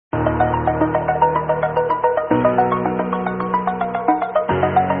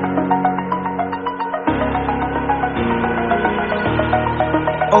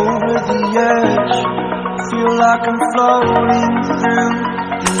like I'm floating through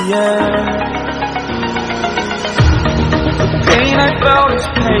the air. The pain I felt is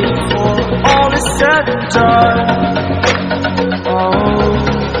paid for, all is said and done. Oh,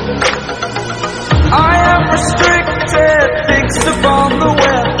 I am restricted, fixed upon the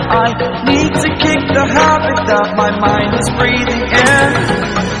web. I need to kick the habit that my mind is breathing in.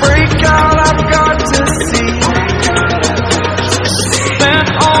 Break out, I've got to see. Spent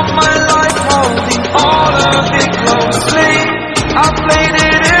all my life holding all of it closely. I played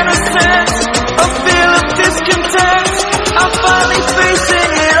it innocent, a feel of discontent. I'm finally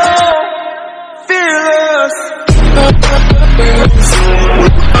facing it all, fearless.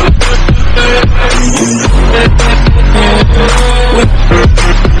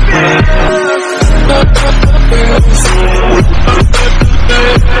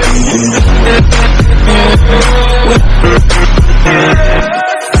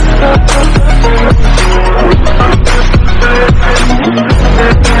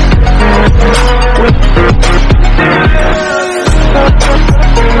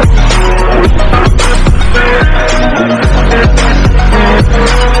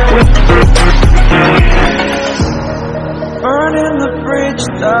 Burning the bridge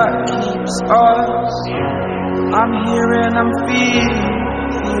that keeps us. I'm here and I'm feeling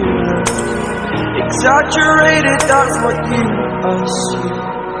exaggerated, that's what you assume.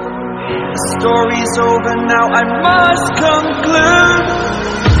 The story's over now, I must conclude.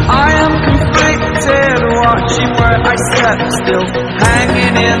 I am conflicted, watching where I step still,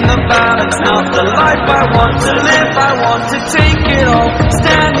 hanging in the balance. Not the life I want to live, I want to take it all.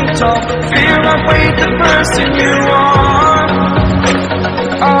 Standing tall, fear I've weighed the person you are.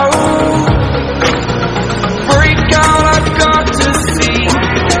 Oh, break out, I've got to see.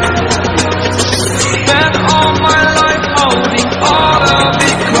 Spent all my life holding all of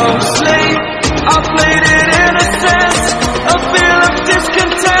it closely. I played it innocent, a feel of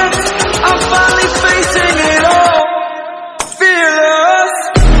discontent. I'm finally facing it all, fearless.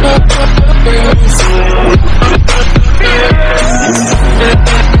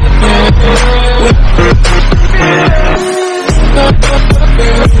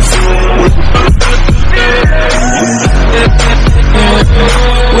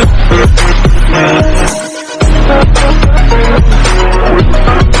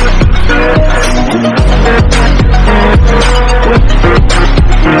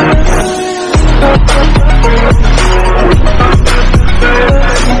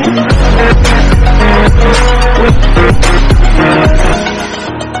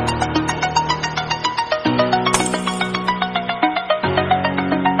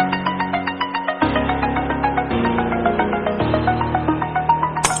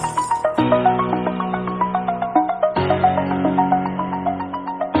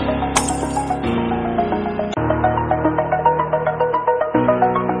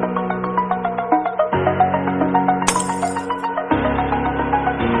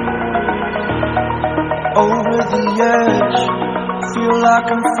 Over the edge, feel like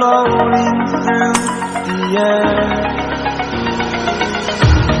I'm floating through the air.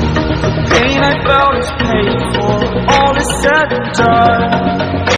 The pain I felt is paid for, all is said and done.